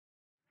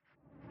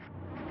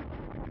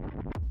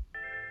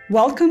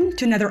Welcome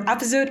to another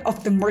episode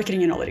of the Marketing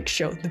Analytics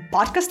Show, the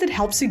podcast that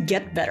helps you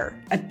get better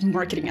at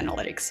marketing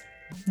analytics.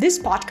 This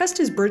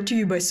podcast is brought to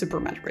you by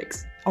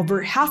Supermetrics.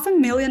 Over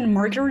 500,000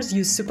 marketers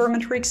use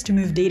Supermetrics to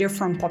move data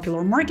from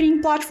popular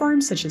marketing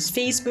platforms such as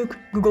Facebook,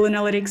 Google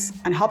Analytics,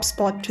 and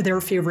HubSpot to their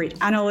favorite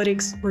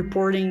analytics,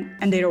 reporting,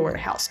 and data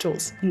warehouse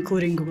tools,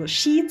 including Google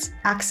Sheets,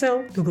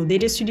 Excel, Google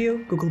Data Studio,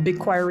 Google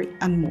BigQuery,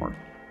 and more.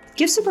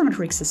 Give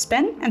Supermetrics a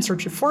spin and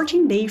search a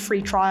 14-day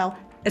free trial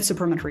at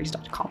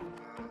supermetrics.com.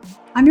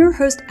 I'm your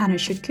host, Anna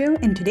Shutko,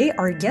 and today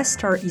our guest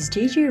star is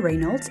JJ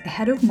Reynolds,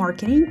 Head of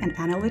Marketing and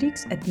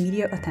Analytics at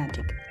Media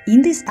Authentic.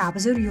 In this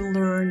episode, you'll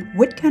learn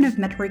what kind of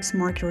metrics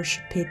marketers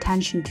should pay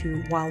attention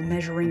to while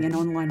measuring an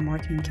online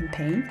marketing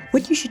campaign,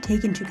 what you should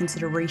take into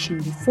consideration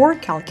before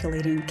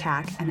calculating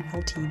CAC and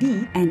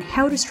LTV, and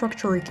how to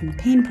structure a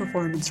campaign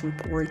performance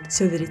report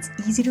so that it's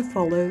easy to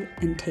follow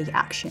and take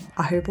action.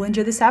 I hope you'll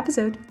enjoy this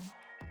episode.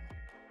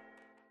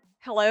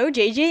 Hello,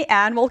 JJ,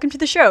 and welcome to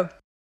the show.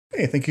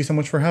 Hey, thank you so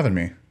much for having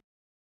me.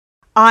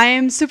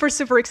 I'm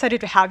super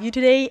excited to have you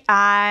today,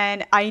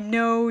 and I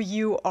know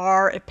you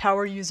are a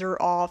power user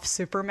of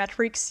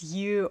Supermetrics.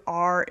 You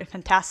are a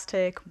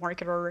fantastic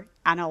marketer,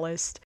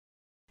 analyst,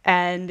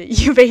 and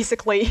you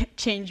basically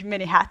change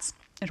many hats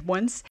at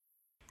once.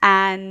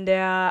 And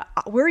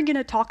we're going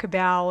to talk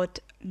about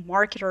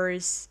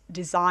marketers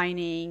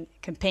designing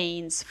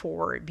campaigns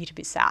for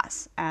B2B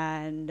SaaS,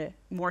 and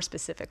more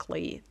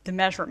specifically, the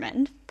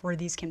measurement for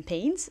these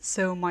campaigns.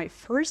 So my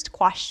first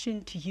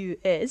question to you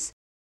is,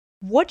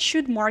 what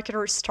should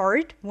marketers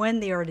start when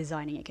they are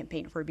designing a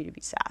campaign for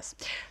B2B SaaS?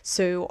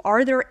 So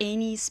are there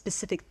any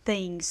specific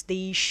things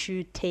they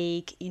should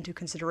take into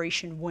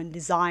consideration when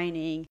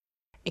designing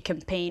a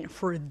campaign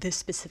for this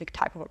specific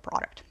type of a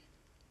product?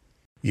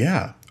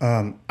 Yeah,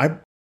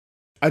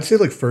 I'd say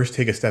first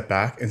take a step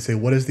back and say,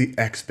 what is the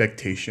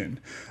expectation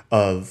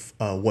of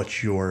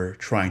what you're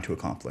trying to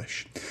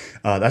accomplish?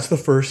 That's the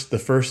first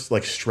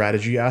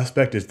strategy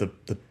aspect is the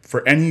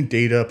for any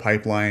data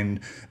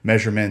pipeline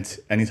measurement,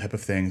 any type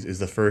of things, is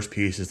the first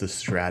piece is the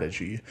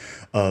strategy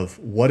of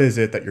what is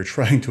it that you're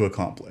trying to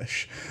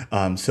accomplish.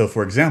 So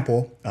for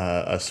example,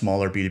 a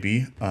smaller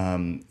B2B,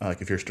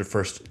 if you're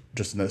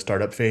just in the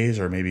startup phase,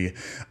 or maybe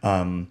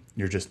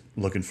you're just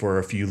looking for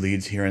a few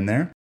leads here and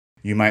there,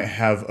 you might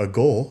have a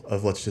goal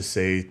of, let's just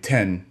say,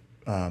 10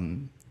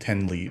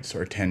 leads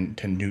or 10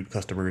 new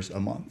customers a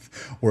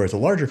month. Whereas a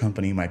larger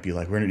company might be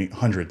like, we're going to need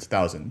hundreds,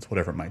 thousands,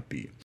 whatever it might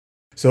be.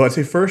 So I'd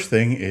say first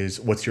thing is,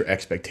 what's your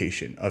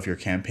expectation of your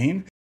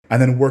campaign?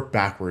 And then work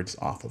backwards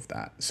off of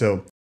that.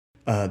 So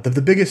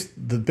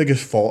the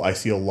biggest fault I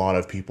see a lot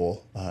of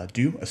people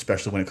do,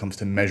 especially when it comes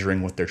to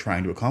measuring what they're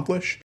trying to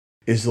accomplish,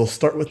 is they'll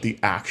start with the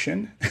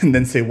action and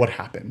then say what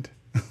happened.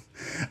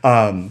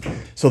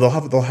 So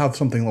they'll have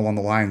something along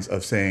the lines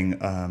of saying,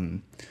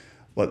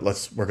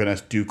 we're gonna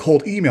do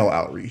cold email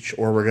outreach,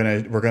 or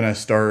we're gonna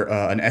start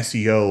an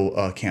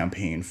SEO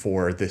campaign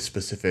for this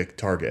specific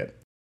target.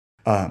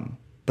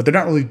 But they're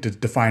not really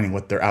defining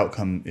what their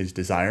outcome is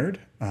desired,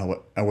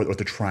 what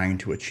they're trying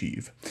to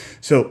achieve.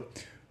 So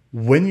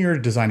when you're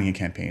designing a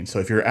campaign, so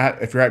if you're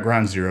at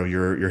ground zero,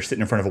 you're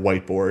sitting in front of a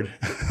whiteboard,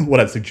 what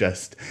I'd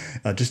suggest,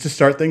 just to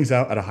start things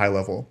out at a high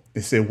level,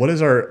 is say, what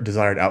is our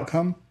desired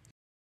outcome?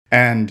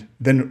 And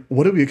then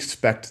what do we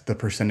expect the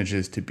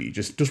percentages to be?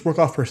 Just work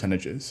off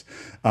percentages.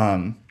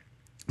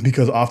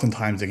 Because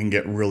oftentimes it can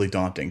get really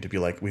daunting to be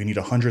like, we need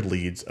 100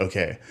 leads.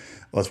 Okay,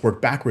 let's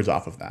work backwards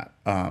off of that.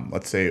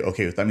 Let's say,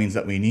 okay, that means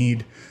that we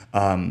need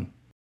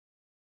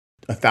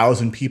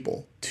 1,000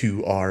 people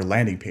to our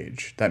landing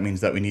page. That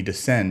means that we need to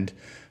send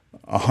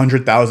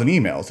 100,000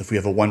 emails if we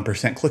have a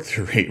 1%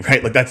 click-through rate,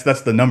 right?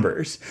 That's the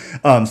numbers.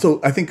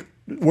 So I think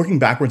working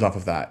backwards off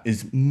of that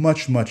is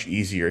much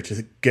easier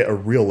to get a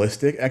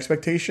realistic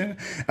expectation,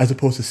 as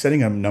opposed to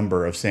setting a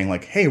number of saying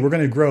like, hey, we're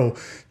going to grow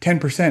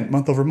 10%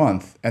 month over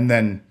month. And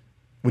then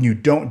when you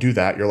don't do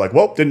that, you're like,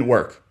 well, didn't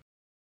work.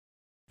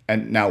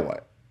 And now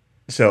what?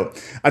 So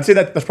I'd say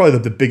that's probably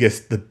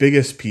the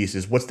biggest piece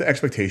is, what's the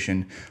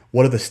expectation?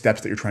 What are the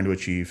steps that you're trying to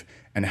achieve?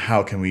 And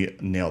how can we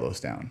nail those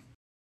down?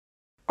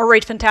 All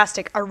right,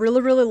 fantastic. I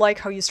really like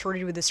how you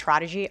started with this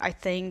strategy. I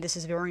think this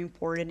is very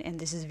important, and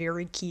this is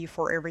very key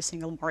for every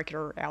single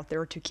marketer out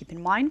there to keep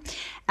in mind.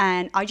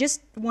 And I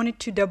just wanted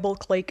to double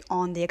click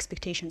on the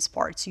expectations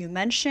part. So you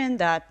mentioned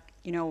that,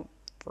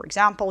 for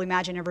example,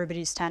 imagine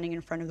everybody's standing in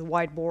front of the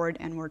whiteboard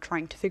and we're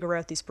trying to figure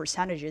out these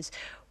percentages.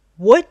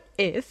 What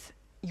if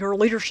your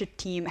leadership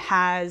team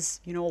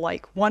has,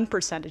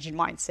 1% in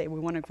mind, say we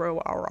want to grow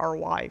our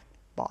ROI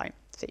by,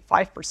 say,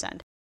 5%.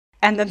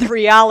 And then the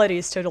reality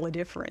is totally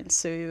different.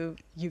 So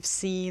you've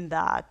seen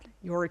that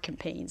your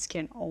campaigns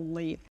can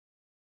only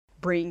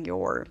bring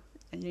your,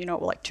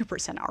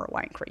 2%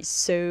 ROI increase.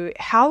 So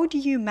how do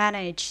you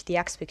manage the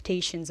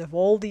expectations of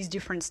all these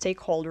different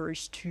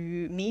stakeholders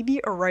to maybe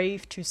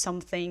arrive to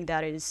something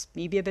that is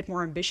maybe a bit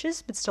more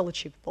ambitious, but still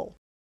achievable?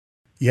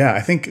 Yeah,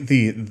 I think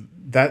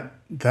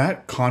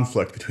that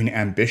conflict between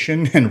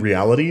ambition and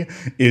reality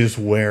is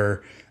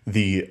where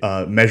the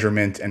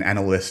measurement and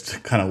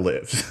analyst kind of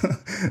lives.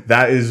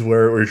 That is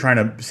where we're trying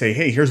to say,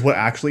 hey, here's what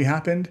actually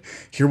happened.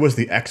 Here was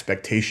the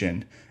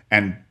expectation,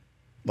 and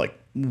like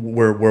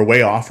we're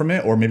way off from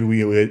it, or maybe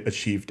we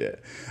achieved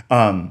it.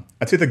 I'd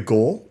say the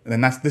goal,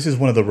 and this is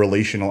one of the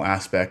relational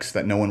aspects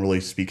that no one really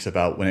speaks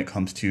about when it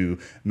comes to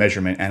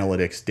measurement,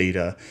 analytics,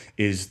 data,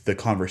 is the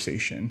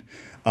conversation.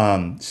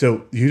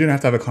 So you didn't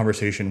have to have a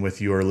conversation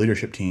with your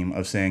leadership team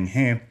of saying,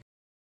 hey,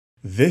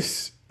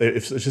 let's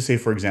just say,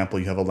 for example,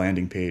 you have a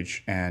landing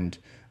page and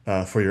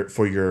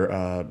for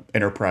your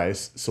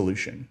enterprise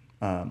solution.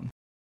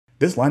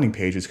 This landing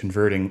page is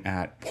converting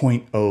at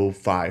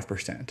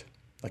 0.05%.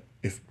 Like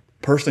if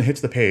person hits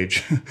the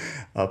page,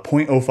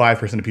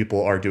 0.05% of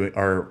people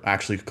are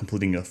actually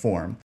completing a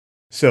form.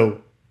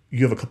 So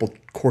you have a couple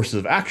courses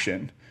of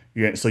action.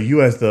 So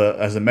you as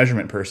a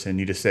measurement person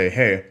need to say,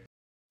 hey,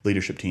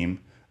 leadership team,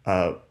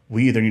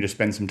 we either need to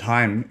spend some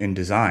time in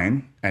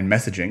design and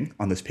messaging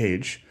on this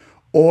page,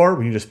 or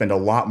we need to spend a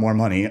lot more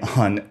money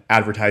on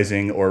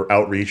advertising or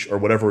outreach or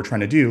whatever we're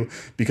trying to do,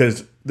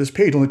 because this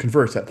page only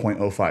converts at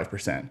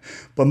 0.05%.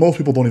 But most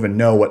people don't even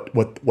know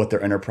what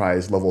their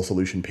enterprise level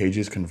solution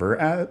pages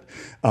convert at.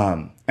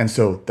 And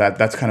so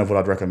that's kind of what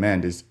I'd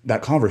recommend, is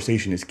that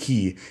conversation is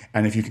key.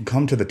 And if you can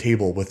come to the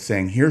table with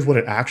saying, here's what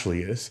it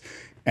actually is,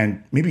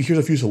 and maybe here's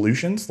a few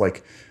solutions,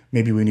 like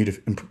maybe we need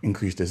to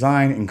increase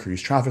design,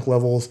 increase traffic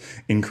levels,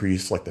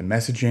 increase like the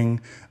messaging.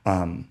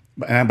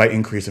 And by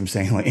increase, I'm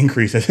saying like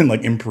increase as in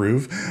like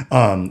improve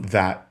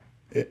that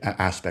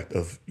aspect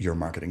of your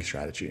marketing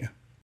strategy.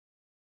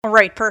 All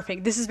right,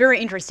 perfect. This is very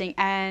interesting.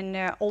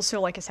 And also,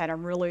 like I said, I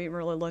really,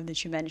 really love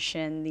that you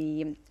mentioned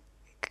the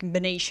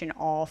combination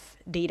of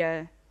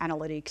data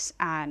analytics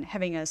and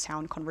having a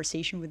sound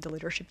conversation with the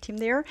leadership team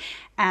there.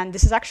 And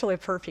this is actually a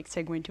perfect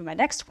segue into my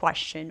next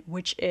question,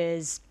 which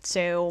is,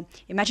 so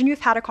imagine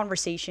you've had a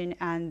conversation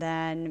and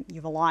then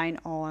you've aligned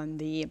on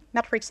the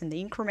metrics and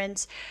the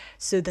increments.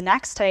 So the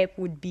next step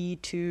would be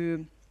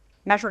to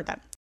measure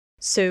them.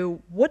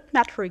 So what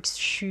metrics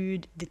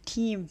should the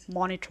team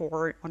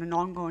monitor on an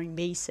ongoing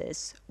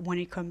basis when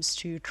it comes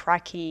to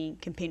tracking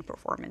campaign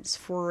performance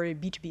for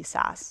B2B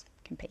SaaS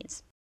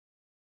campaigns?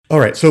 All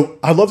right, so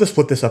I'd love to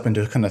split this up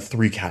into kind of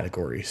three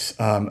categories.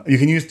 You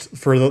can use,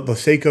 for the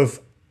sake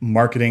of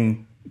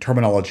marketing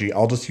terminology,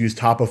 I'll just use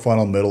top of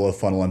funnel, middle of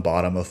funnel, and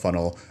bottom of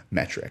funnel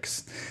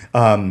metrics.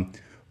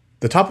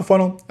 The top of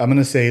funnel, I'm going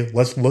to say,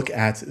 let's look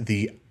at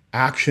the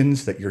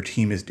actions that your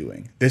team is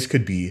doing. This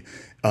could be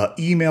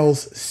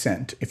emails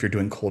sent if you're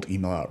doing cold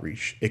email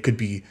outreach. It could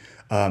be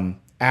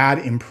ad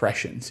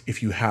impressions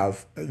if you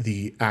have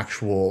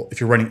if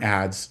you're running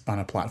ads on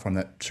a platform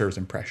that serves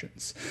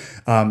impressions.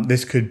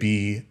 This could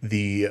be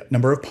the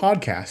number of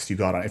podcasts you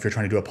got on if you're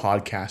trying to do a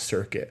podcast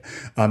circuit.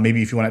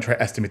 Maybe if you want to try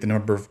to estimate the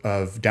number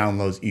of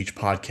downloads each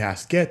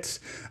podcast gets,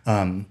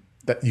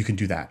 that you can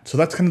do that. So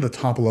that's kind of the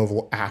top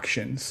level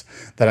actions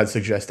that I'd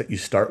suggest that you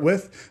start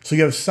with. So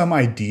you have some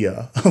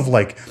idea of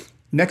like,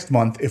 next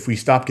month, if we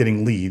stop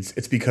getting leads,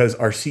 it's because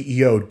our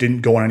CEO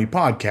didn't go on any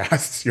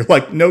podcasts. You're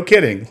like, no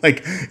kidding.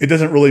 Like, it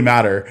doesn't really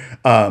matter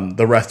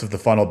the rest of the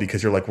funnel,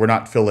 because you're like, we're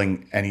not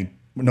filling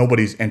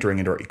nobody's entering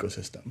into our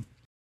ecosystem.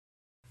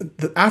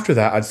 After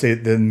that, I'd say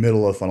the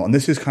middle of funnel. And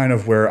this is kind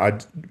of where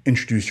I'd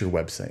introduce your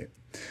website.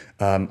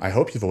 I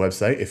hope you have a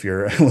website if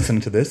you're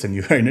listening to this and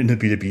you're in the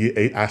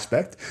B2B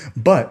aspect.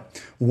 But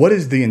what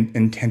is the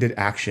intended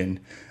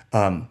action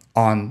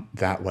on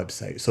that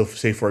website? So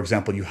say, for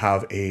example, you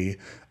have a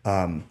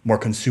more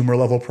consumer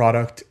level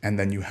product, and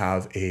then you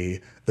have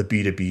the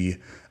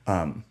B2B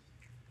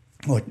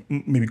like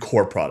maybe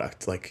core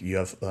product, like you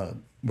have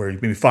where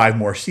maybe 5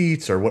 more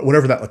seats or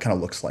whatever that kind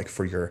of looks like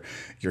for your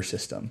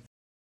system.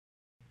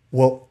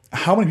 Well,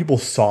 how many people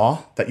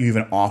saw that you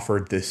even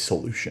offered this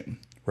solution?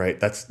 Right?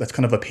 That's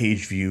kind of a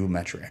page view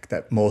metric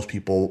that most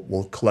people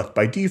will collect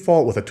by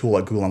default with a tool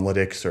like Google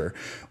Analytics or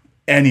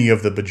any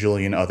of the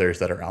bajillion others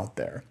that are out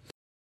there.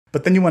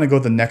 But then you want to go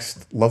to the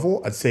next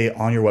level, I'd say,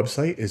 on your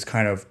website is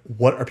kind of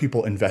what are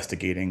people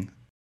investigating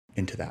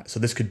into that. So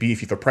this could be,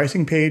 if you have a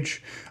pricing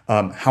page,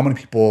 how many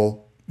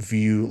people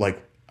view,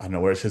 like, I don't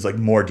know, where it says like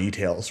more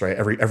details, right?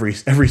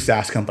 Every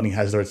SaaS company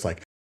has their, it's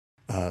like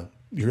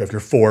you have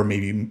your 4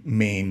 maybe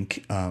main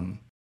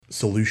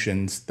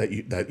solutions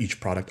that each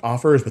product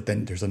offers, but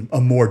then there's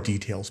a more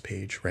details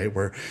page, right,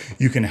 where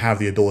you can have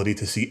the ability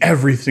to see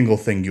every single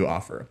thing you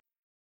offer.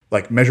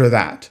 Like, measure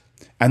that,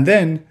 and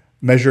then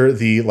measure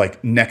the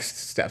like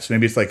next steps.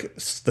 Maybe it's like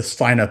the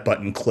sign up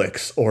button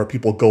clicks or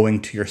people going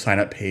to your sign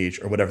up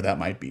page or whatever that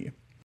might be.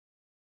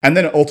 And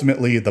then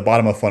ultimately the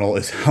bottom of funnel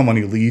is how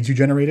many leads you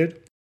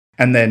generated.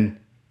 And then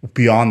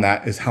beyond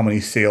that is how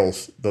many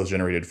sales those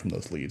generated from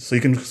those leads. So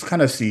you can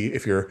kind of see,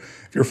 if you're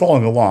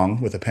following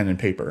along with a pen and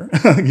paper,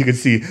 you can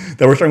see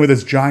that we're starting with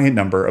this giant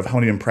number of how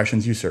many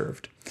impressions you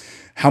served,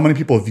 how many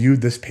people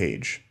viewed this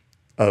page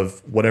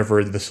of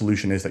whatever the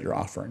solution is that you're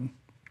offering,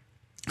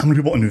 how many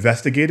people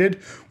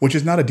investigated, which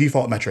is not a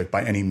default metric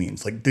by any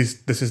means. Like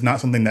this is not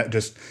something that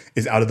just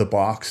is out of the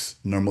box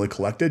normally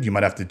collected. You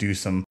might have to do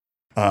some,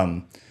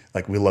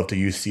 like we love to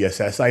use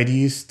CSS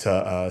IDs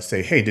to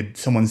say, hey, did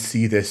someone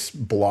see this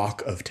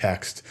block of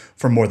text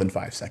for more than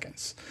 5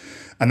 seconds?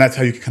 And that's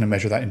how you can kind of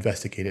measure that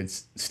investigated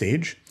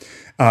stage.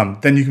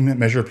 Then you can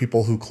measure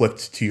people who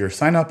clicked to your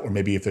sign up, or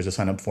maybe if there's a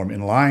sign up form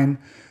in line,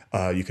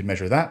 you could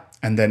measure that.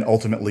 And then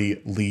ultimately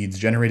leads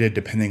generated,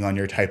 depending on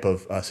your type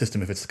of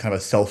system. If it's kind of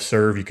a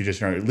self-serve, you could just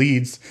generate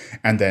leads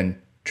and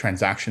then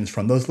transactions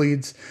from those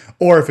leads.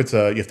 Or if it's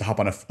you have to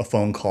hop on a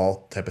phone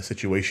call type of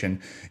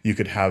situation, you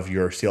could have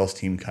your sales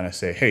team kind of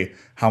say, hey,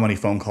 how many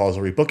phone calls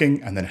are we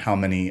booking? And then how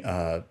many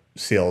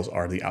sales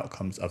are the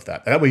outcomes of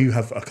that. That way you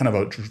have a kind of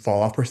a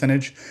fall off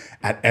percentage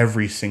at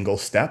every single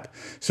step.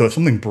 So if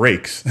something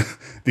breaks,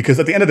 because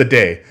at the end of the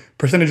day,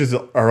 percentages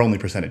are only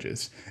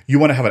percentages. You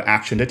want to have an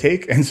action to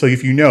take. And so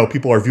if you know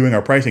people are viewing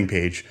our pricing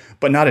page,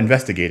 but not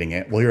investigating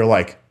it, well, you're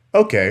like,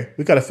 okay,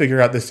 we've got to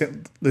figure out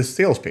this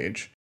sales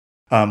page.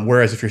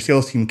 Whereas if your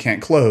sales team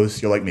can't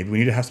close, you're like, maybe we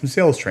need to have some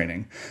sales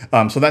training.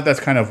 So that's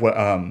kind of what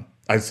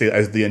I'd say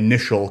as the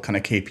initial kind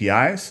of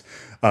KPIs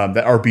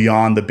that are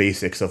beyond the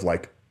basics of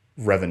like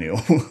revenue.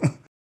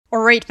 All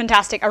right,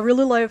 fantastic. I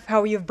really love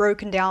how you've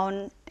broken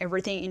down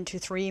everything into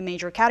 3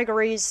 major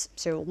categories.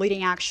 So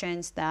leading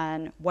actions,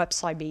 then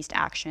website-based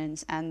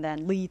actions, and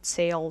then lead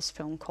sales,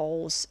 phone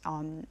calls,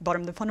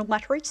 bottom of the funnel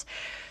metrics.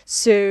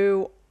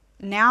 So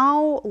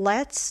now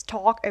let's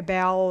talk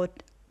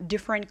about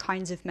different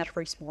kinds of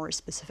metrics more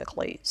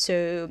specifically.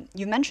 So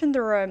you mentioned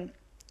there are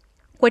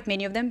quite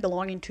many of them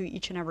belonging to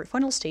each and every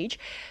funnel stage,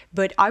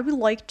 but I would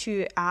like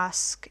to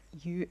ask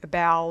you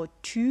about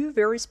 2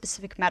 very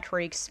specific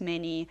metrics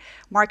many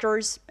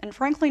marketers, and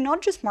frankly,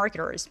 not just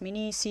marketers,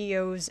 many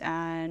CEOs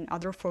and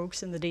other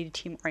folks in the data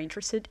team are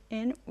interested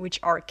in, which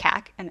are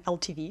CAC and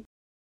LTV.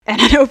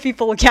 And I know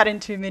people get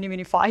into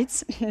many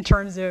fights in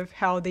terms of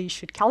how they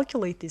should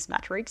calculate these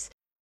metrics.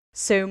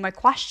 So my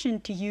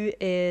question to you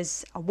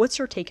is, what's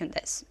your take on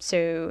this?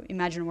 So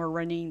imagine we're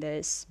running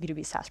this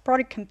B2B SaaS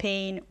product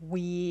campaign.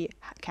 We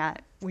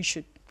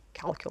should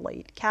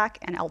calculate CAC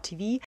and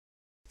LTV.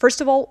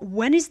 First of all,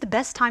 when is the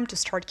best time to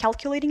start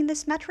calculating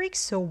this metric?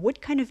 So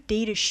what kind of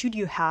data should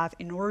you have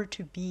in order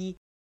to be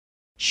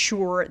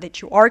sure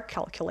that you are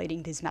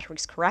calculating these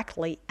metrics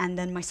correctly? And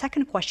then my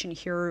second question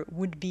here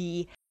would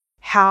be,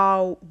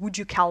 how would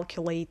you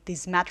calculate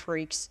these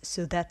metrics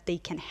so that they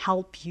can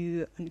help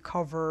you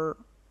uncover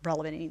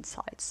relevant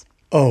insights?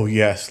 Oh,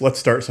 yes. Let's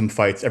start some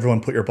fights.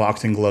 Everyone put your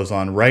boxing gloves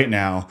on right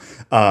now,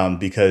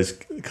 because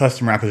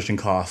customer acquisition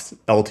costs,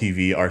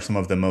 LTV, are some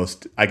of the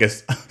most, I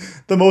guess,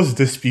 the most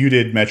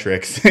disputed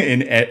metrics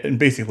in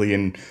basically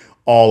in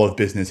all of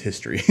business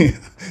history.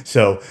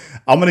 So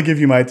I'm going to give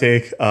you my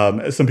take.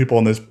 Some people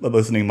in this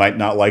listening might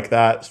not like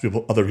that.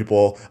 Other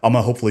people, I'm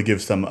going to hopefully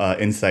give some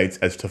insights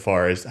as to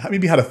far as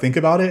maybe how to think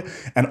about it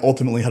and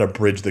ultimately how to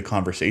bridge the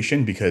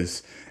conversation,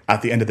 because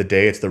at the end of the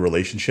day, it's the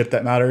relationship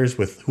that matters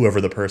with whoever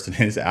the person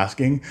is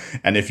asking.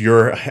 And if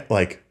you're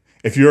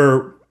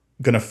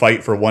going to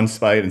fight for one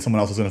site and someone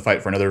else is going to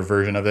fight for another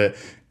version of it,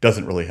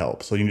 doesn't really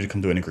help. So you need to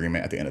come to an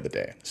agreement at the end of the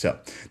day. So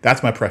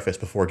that's my preface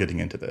before getting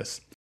into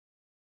this.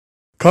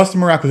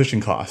 Customer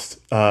acquisition cost,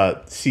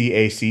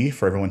 CAC,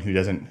 for everyone who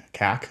doesn't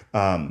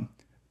CAC.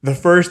 The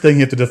first thing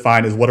you have to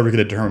define is what are we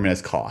going to determine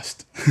as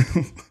cost?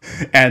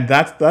 And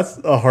that's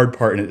a hard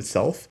part in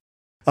itself,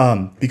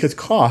 because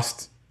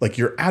cost, like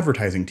your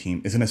advertising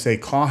team is going to say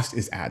cost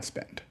is ad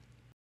spend.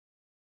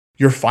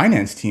 Your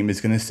finance team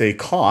is going to say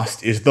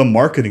cost is the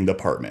marketing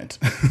department.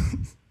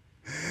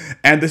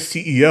 And the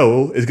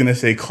CEO is going to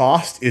say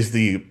cost is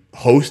the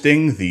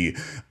hosting, the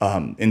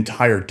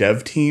entire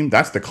dev team.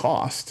 That's the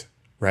cost.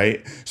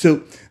 Right?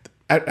 So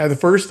at the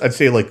first, I'd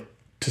say, like,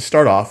 to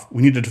start off,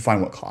 we need to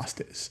define what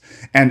cost is.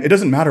 And it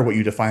doesn't matter what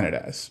you define it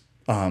as.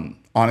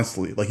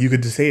 Honestly, like, you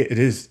could just say it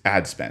is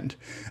ad spend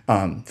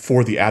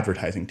for the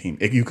advertising team.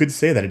 You could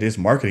say that it is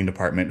marketing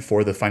department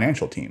for the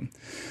financial team.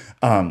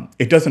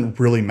 It doesn't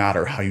really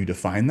matter how you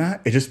define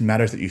that. It just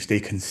matters that you stay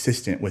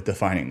consistent with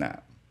defining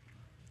that.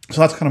 So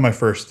that's kind of my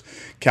first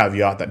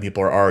caveat that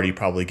people are already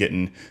probably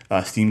getting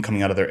steam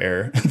coming out of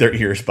their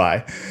ears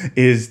by,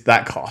 is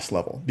that cost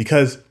level.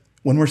 Because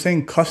when we're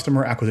saying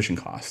customer acquisition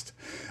cost,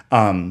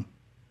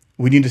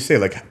 we need to say,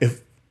 like,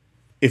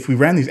 if we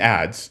ran these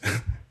ads,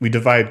 we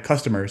divide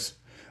customers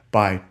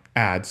by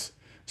ads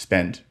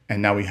spend,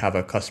 and now we have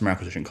a customer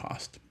acquisition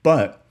cost.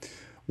 But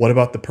what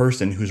about the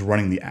person who's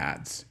running the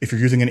ads? If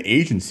you're using an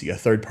agency, a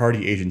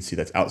third-party agency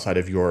that's outside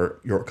of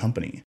your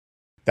company,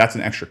 that's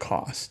an extra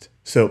cost.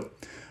 So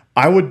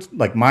I would,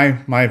 like,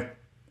 my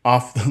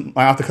off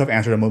the cuff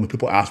answer to when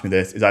people ask me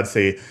this is, I'd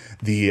say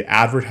the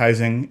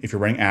advertising, if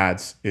you're running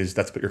ads,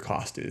 that's what your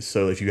cost is.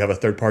 So if you have a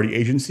third party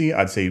agency,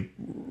 I'd say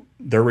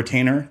their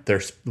retainer,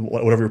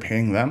 whatever you're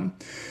paying them,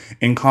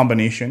 in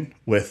combination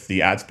with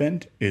the ad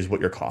spend, is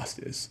what your cost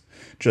is.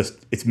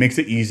 It makes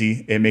it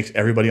easy. It makes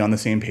everybody on the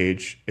same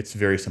page. It's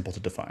very simple to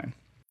define.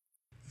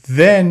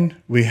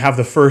 Then we have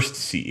the first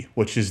C,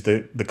 which is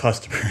the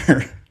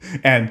customer.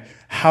 And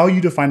how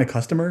you define a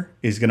customer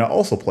is going to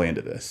also play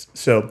into this.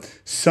 So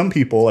some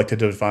people like to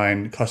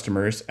define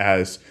customers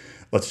as,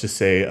 let's just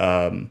say,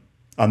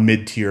 a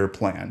mid-tier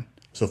plan.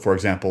 So for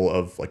example,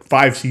 of like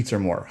 5 seats or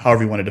more,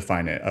 however you want to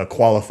define it, a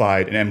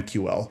qualified, an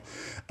MQL,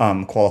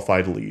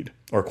 qualified lead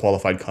or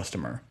qualified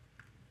customer.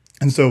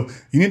 And so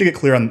you need to get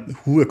clear on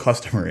who a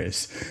customer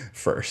is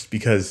first,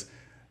 because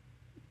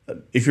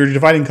if you're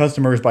dividing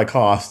customers by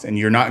cost and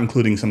you're not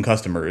including some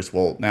customers,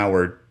 well, now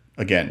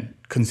again,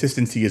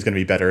 consistency is going to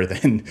be better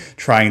than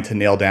trying to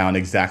nail down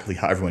exactly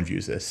how everyone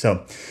views this.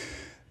 So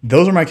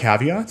those are my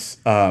caveats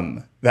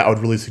that I would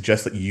really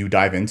suggest that you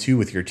dive into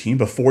with your team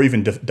before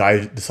even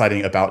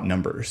deciding about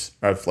numbers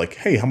of like,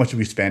 hey, how much do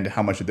we spend?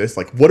 How much of this?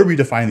 Like, what are we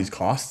defining these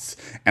costs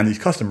and these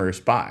customers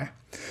by?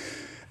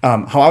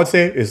 How I would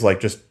say it is like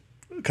just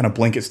kind of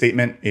blanket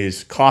statement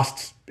is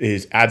costs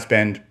is ad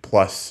spend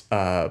plus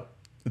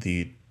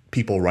the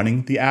people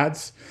running the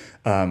ads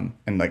and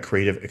like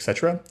creative,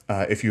 etc.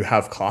 If you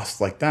have costs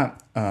like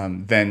that,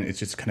 then it's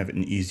just kind of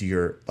an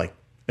easier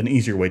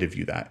way to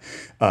view that.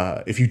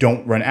 If you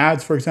don't run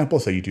ads, for example,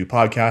 say you do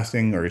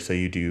podcasting or say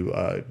you do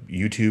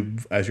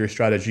YouTube as your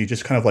strategy,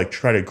 just kind of like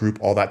try to group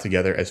all that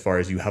together as far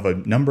as you have a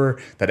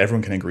number that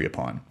everyone can agree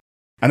upon.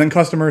 And then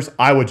customers,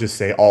 I would just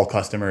say all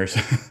customers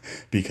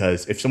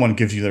because if someone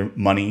gives you their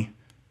money,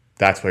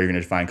 that's where you're going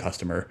to define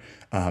customer.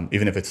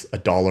 Even if it's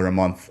 $1 a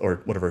month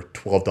or whatever,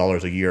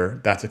 $12 a year,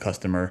 that's a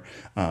customer.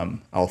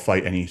 I'll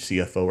fight any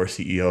CFO or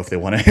CEO if they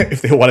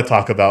want to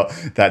talk about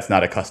that's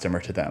not a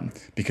customer to them,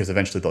 because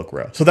eventually they'll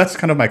grow. So that's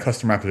kind of my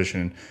customer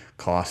acquisition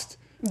cost.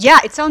 Yeah,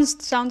 it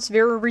sounds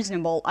very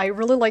reasonable. I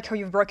really like how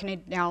you've broken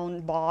it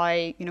down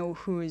by,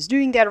 who is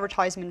doing the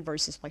advertisement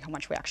versus like how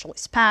much we actually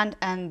spend.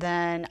 And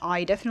then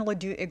I definitely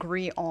do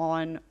agree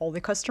on all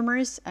the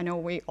customers. I know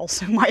we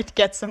also might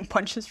get some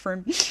punches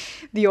from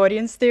the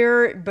audience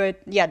there, but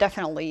yeah,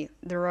 definitely.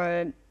 There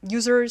are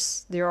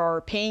users, there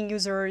are paying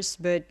users,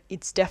 but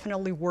it's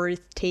definitely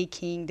worth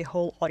taking the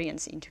whole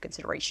audience into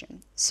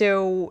consideration.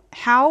 So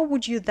how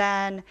would you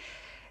then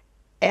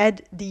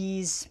add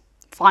these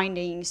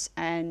findings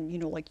and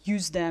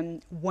use them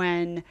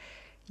when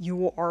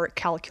you are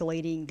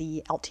calculating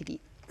the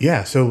LTV?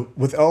 Yeah, so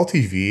with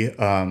LTV,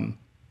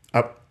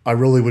 I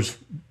really would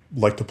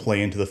like to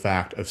play into the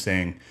fact of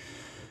saying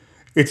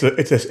it's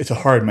a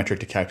hard metric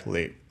to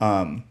calculate,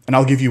 and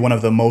I'll give you one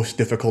of the most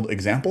difficult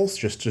examples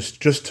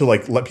just to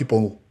like let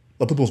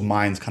people's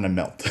minds kind of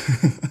melt.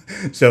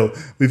 So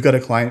we've got a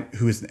client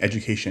who is in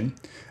education.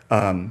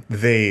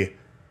 They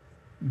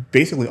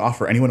basically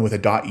offer anyone with a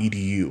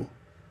 .edu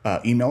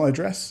email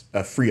address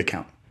a free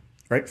account,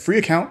 right? Free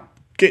account,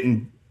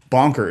 getting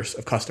bonkers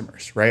of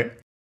customers, right?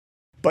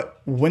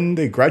 But when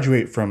they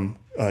graduate from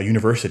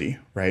university,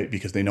 right,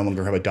 because they no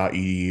longer have a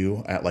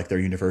 .edu at like their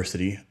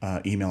university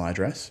email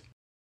address,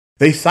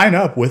 they sign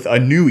up with a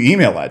new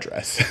email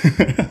address,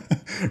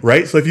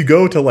 right? So if you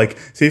go to like,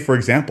 say for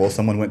example,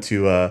 someone went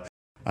to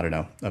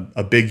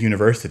a big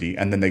university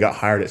and then they got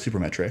hired at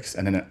Supermetrics,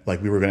 and then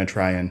like we were going to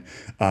try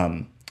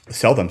and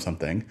sell them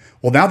something.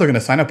 Well, now they're going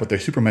to sign up with their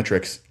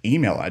Supermetrics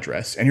email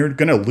address, and you're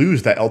going to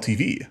lose that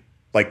LTV.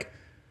 Like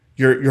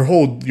your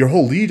whole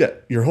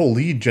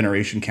lead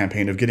generation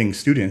campaign of getting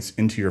students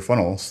into your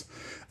funnels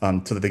so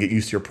that they get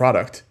used to your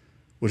product,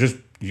 which is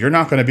you're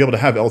not going to be able to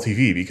have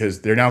LTV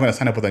because they're now going to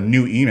sign up with a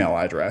new email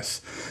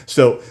address.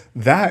 So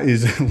that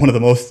is one of the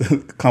most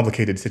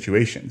complicated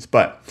situations.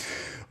 But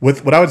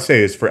with what I would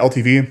say is for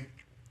LTV,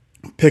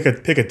 pick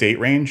a date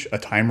range, a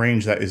time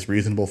range that is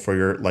reasonable for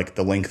your like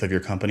the length of your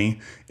company.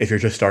 If you're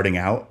just starting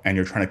out and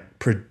you're trying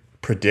to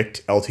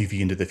predict LTV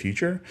into the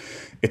future,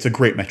 it's a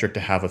great metric to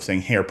have of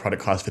saying, hey, our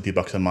product costs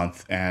 $50 a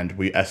month, and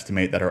we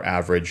estimate that our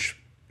average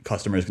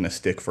customer is going to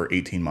stick for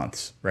 18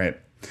 months, right?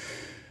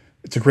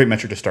 It's a great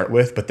metric to start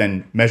with, but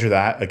then measure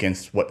that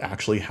against what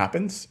actually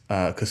happens,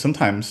 because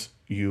sometimes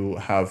you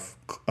have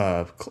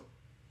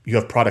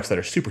products that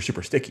are super,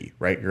 super sticky,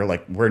 right? You're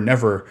like, we're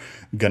never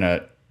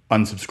gonna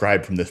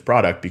unsubscribe from this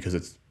product because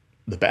it's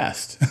the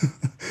best.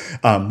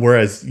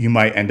 Whereas you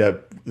might end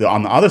up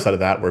on the other side of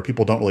that, where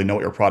people don't really know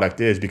what your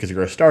product is because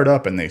you're a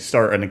startup and they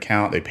start an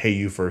account, they pay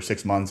you for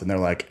 6 months, and they're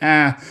like,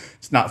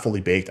 it's not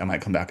fully baked, I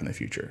might come back in the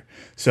future.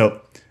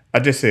 So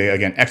I'd just say,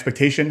 again,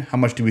 expectation, how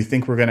much do we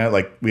think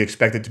we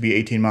expect it to be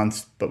 18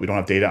 months, but we don't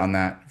have data on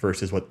that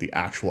versus what the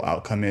actual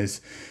outcome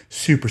is.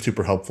 Super,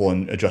 super helpful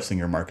in adjusting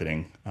your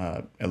marketing,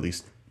 at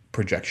least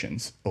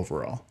projections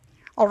overall.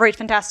 All right,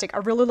 fantastic. I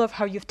really love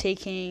how you've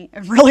taken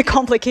a really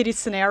complicated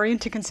scenario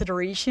into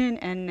consideration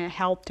and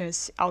helped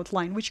us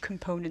outline which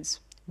components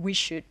we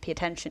should pay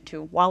attention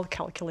to while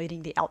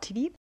calculating the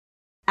LTV.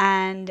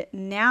 And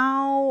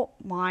now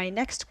my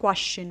next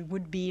question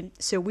would be,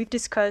 so we've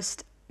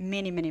discussed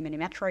many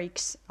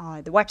metrics,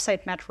 the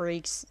website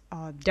metrics,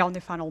 down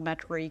the funnel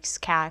metrics,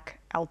 CAC,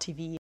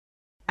 LTV,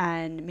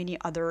 and many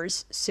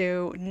others.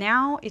 So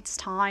now it's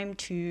time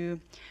to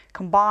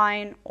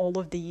combine all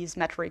of these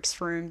metrics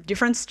from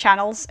different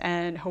channels,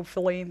 and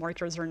hopefully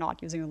marketers are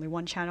not using only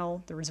one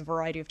channel. There is a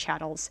variety of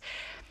channels.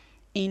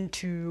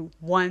 into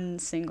one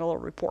single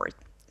report.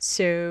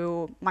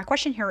 So my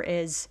question here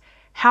is,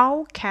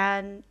 how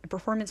can a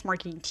performance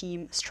marketing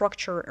team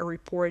structure a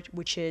report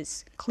which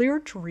is clear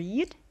to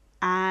read?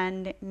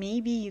 And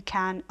maybe you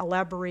can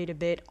elaborate a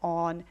bit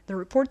on the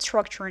report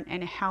structure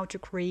and how to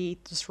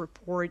create this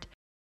report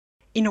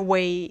in a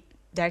way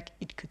that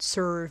it could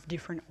serve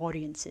different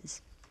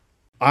audiences.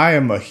 I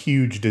am a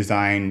huge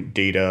design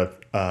data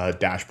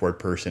dashboard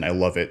person. I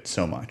love it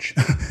so much.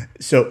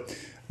 So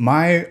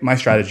my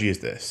strategy is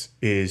this: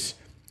 is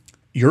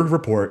your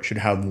report should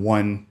have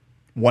one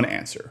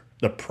answer,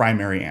 the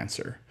primary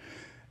answer.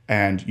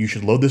 And you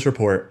should load this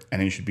report,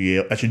 and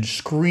that should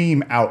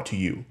scream out to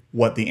you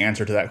what the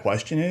answer to that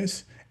question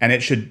is, and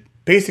it should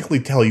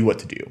basically tell you what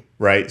to do,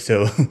 right?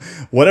 So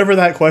whatever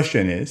that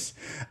question is,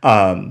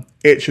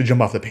 it should jump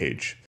off the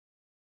page.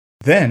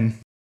 Then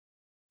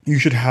you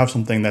should have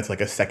something that's like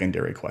a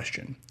secondary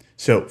question.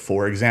 So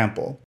for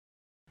example,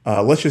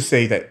 let's just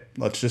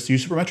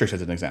use Supermetrics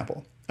as an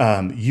example.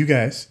 You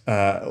guys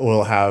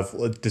will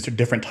have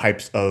different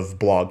types of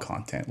blog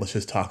content. Let's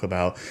just talk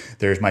about,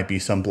 there might be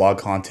some blog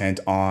content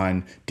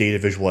on data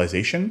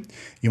visualization.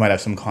 You might have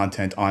some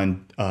content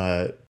on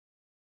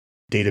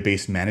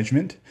database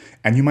management,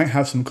 and you might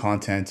have some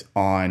content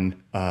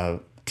on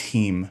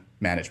team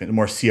management,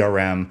 more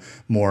CRM,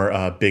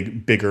 more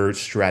bigger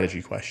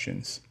strategy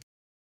questions.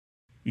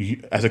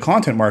 As a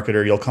content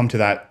marketer, you'll come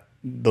to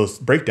those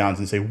breakdowns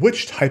and say,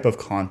 which type of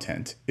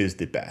content is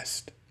the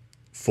best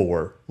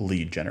for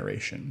lead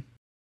generation?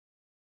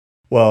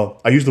 Well,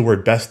 I use the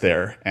word best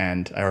there,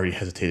 and I already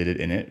hesitated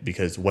in it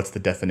because what's the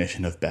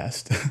definition of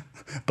best?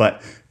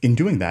 But in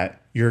doing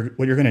that,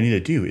 what you're going to need to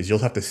do is you'll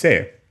have to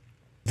say,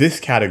 this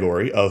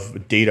category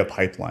of data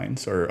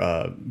pipelines or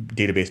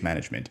database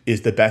management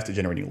is the best at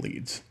generating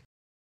leads.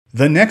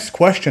 The next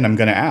question I'm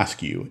going to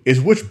ask you is,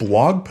 which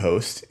blog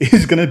post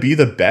is going to be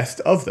the best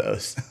of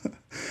those?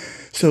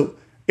 So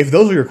if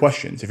those are your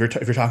questions, if you're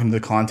talking to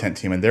the content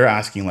team and they're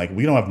asking, like,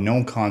 we don't have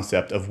no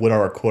concept of what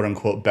our quote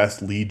unquote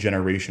best lead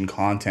generation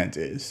content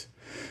is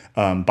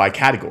by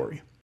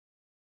category,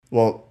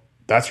 well,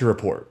 that's your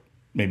report.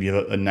 Maybe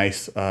a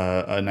nice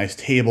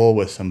table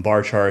with some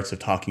bar charts of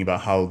talking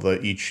about how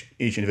each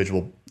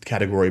individual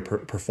category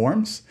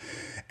performs,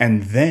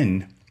 and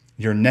then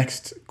your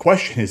next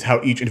question is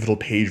how each individual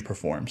page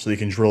performs, so you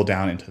can drill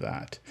down into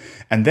that.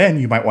 And then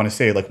you might want to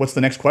say, like, what's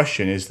the next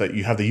question is that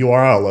you have the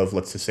URL of,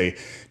 let's just say,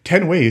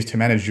 10 ways to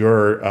manage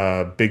your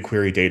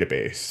BigQuery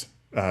database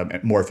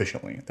more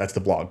efficiently. That's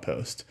the blog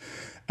post.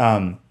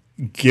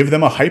 Give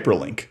them a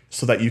hyperlink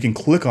so that you can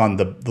click on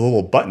the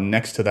little button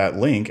next to that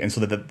link, and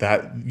so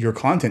that your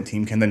content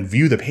team can then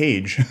view the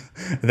page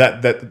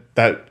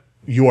that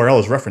URL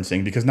is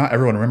referencing, because not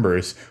everyone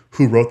remembers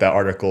who wrote that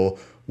article,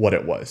 what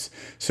it was.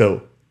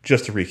 So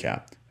just to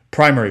recap,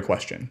 primary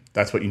question,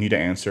 that's what you need to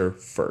answer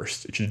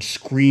first. It should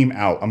scream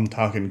out. I'm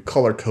talking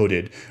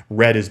color-coded.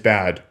 Red is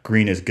bad,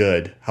 green is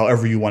good,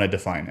 however you want to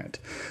define it.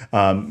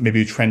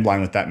 Maybe a trend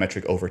line with that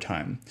metric over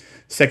time.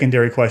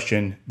 Secondary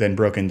question, then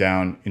broken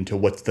down into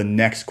what's the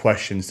next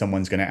question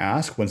someone's going to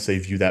ask once they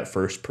view that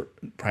first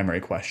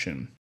primary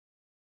question.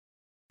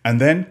 And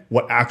then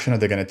what action are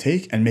they going to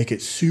take, and make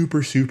it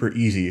super, super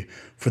easy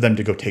for them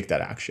to go take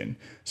that action.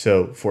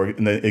 So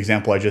in the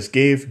example I just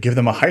gave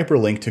them a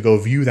hyperlink to go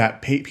view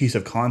that piece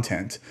of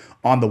content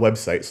on the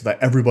website so that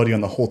everybody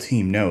on the whole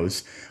team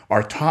knows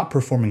our top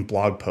performing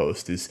blog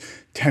post is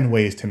 10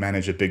 ways to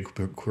manage a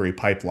BigQuery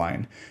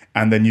pipeline.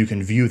 And then you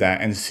can view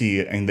that and see,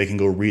 and they can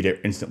go read it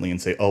instantly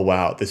and say, oh,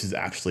 wow, this is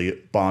actually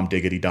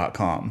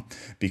bombdiggity.com,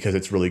 because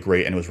it's really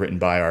great and it was written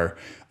by our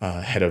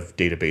head of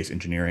database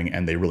engineering,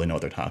 and they really know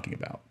what they're talking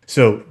about.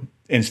 So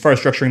as far as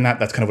structuring that,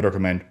 that's kind of what I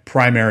recommend.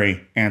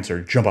 Primary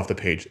answer, jump off the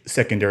page.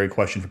 Secondary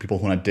question for people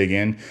who want to dig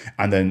in.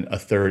 And then a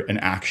third, an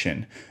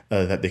action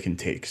that they can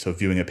take. So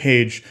viewing a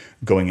page,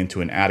 going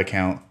into an ad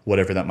account,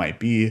 whatever that might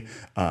be.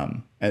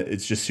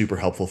 It's just super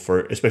helpful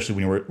especially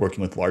when you're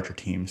working with larger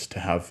teams, to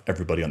have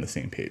everybody on the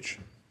same page.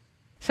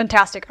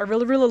 Fantastic. I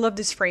really, really love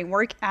this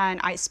framework. And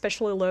I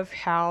especially love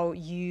how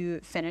you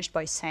finished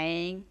by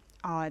saying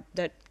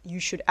that you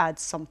should add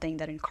something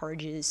that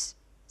encourages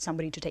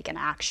somebody to take an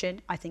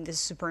action. I think this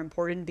is super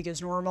important,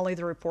 because normally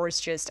the reports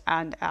just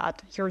end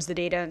at, here's the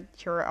data,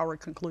 here are our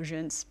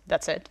conclusions,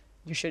 that's it.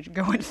 You should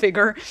go and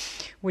figure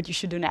what you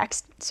should do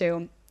next.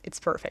 So it's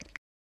perfect.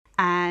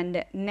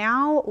 And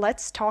now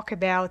let's talk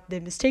about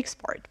the mistakes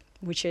part,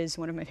 which is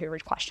one of my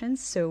favorite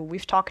questions. So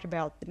we've talked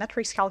about the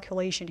metrics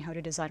calculation, how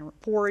to design a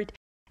report,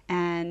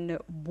 and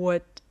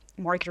what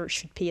marketers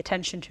should pay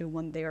attention to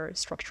when they're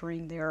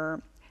structuring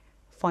their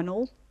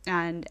funnel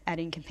and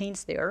adding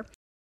campaigns there.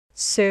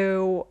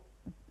 So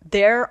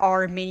there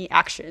are many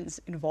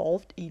actions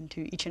involved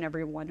into each and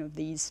every one of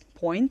these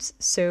points.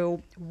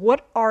 So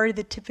what are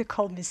the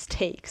typical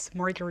mistakes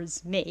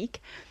marketers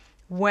make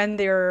when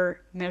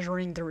they're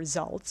measuring the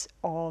results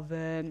of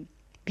a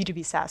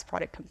B2B SaaS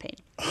product campaign?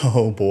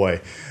 Oh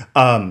boy,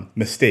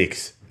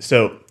 mistakes.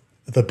 So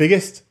the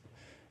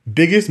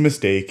biggest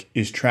mistake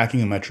is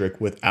tracking a metric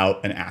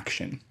without an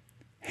action.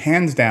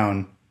 Hands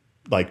down,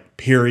 like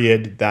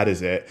period. That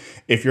is it.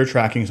 If you're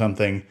tracking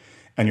something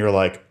and you're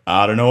like,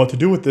 I don't know what to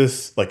do with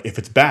this, like if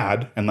it's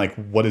bad, and like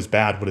what is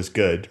bad, what is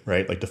good,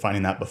 right? Like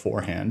defining that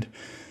beforehand.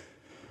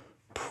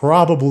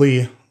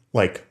 Probably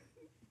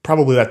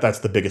that's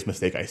the biggest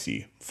mistake I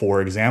see.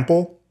 For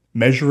example,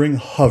 measuring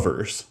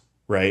hovers,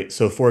 right?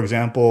 So for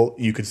example,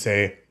 you could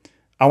say,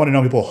 I want to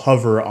know people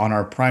hover on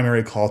our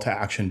primary call to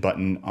action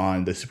button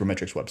on the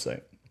Supermetrics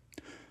website.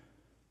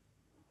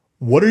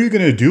 What are you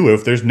going to do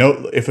if it's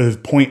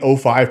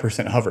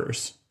 0.05%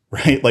 hovers,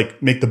 right?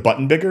 Like make the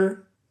button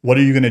bigger. What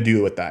are you going to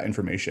do with that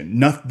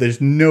information?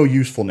 There's no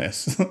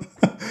usefulness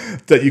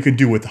that you can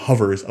do with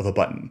hovers of a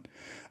button.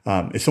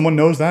 If someone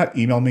knows that,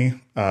 email me,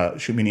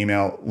 shoot me an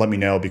email, let me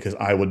know, because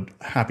I would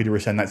happy to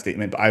rescind that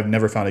statement, but I've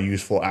never found a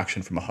useful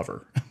action from a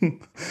hover.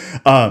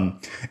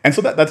 And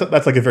so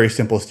that's like a very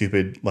simple,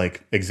 stupid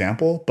like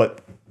example,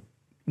 but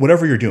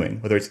whatever you're doing,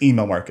 whether it's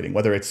email marketing,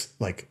 whether it's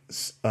like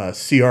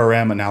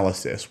CRM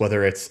analysis,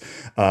 whether it's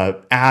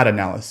ad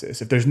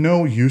analysis, if there's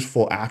no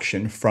useful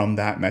action from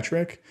that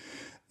metric,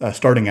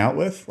 starting out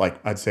with,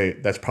 like I'd say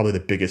that's probably the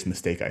biggest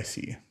mistake I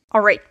see. All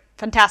right,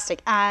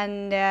 fantastic.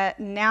 And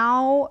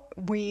now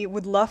we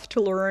would love to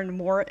learn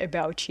more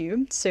about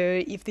you.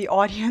 So if the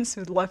audience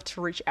would love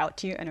to reach out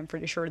to you, and I'm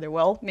pretty sure they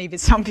will, maybe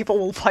some people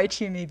will fight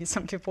you, maybe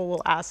some people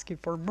will ask you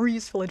for more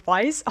useful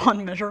advice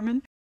on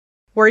measurement,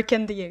 where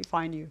can they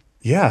find you?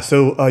 Yeah,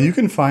 so you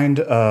can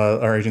find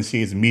our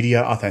agency is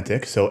Media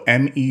Authentic, so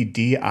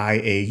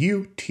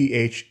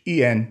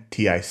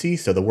MEDIAUTHENTIC,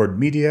 so the word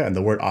media and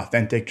the word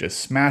authentic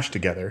just smashed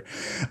together.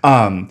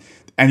 And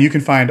you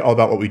can find all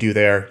about what we do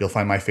there. You'll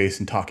find my face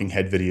and talking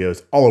head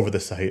videos all over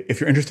the site.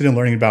 If you're interested in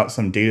learning about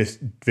some data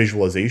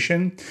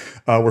visualization,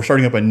 we're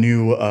starting up a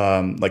new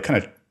like kind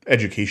of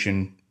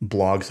education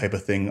blog type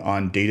of thing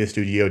on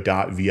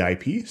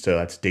datastudio.vip. So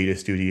that's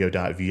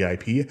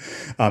datastudio.vip.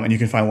 And you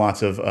can find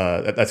lots of,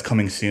 that's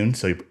coming soon.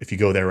 So if you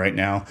go there right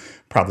now,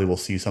 probably will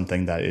see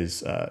something that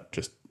is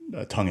just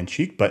tongue in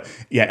cheek. But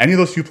yeah, any of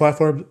those two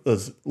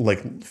platforms,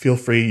 like feel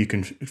free. You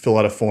can fill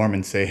out a form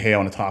and say, hey, I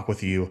want to talk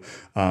with you.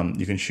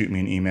 You can shoot me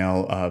an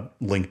email,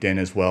 LinkedIn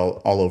as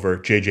well, all over.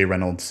 JJ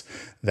Reynolds,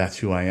 that's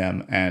who I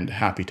am, and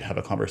happy to have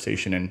a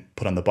conversation and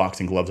put on the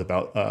boxing gloves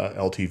about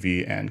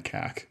LTV and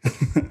CAC.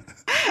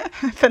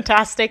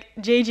 Fantastic.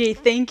 JJ,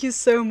 thank you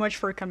so much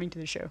for coming to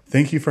the show.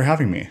 Thank you for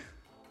having me.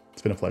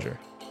 It's been a pleasure.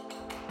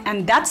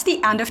 And that's the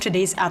end of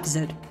today's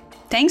episode.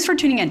 Thanks for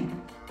tuning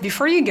in.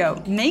 Before you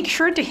go, make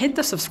sure to hit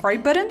the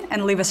subscribe button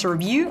and leave us a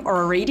review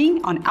or a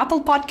rating on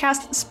Apple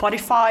Podcasts,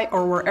 Spotify,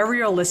 or wherever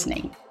you're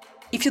listening.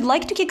 If you'd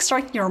like to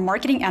kickstart your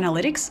marketing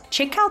analytics,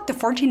 check out the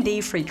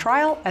 14-day free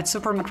trial at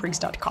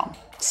supermetrics.com.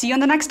 See you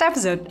on the next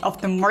episode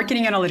of the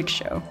Marketing Analytics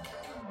Show.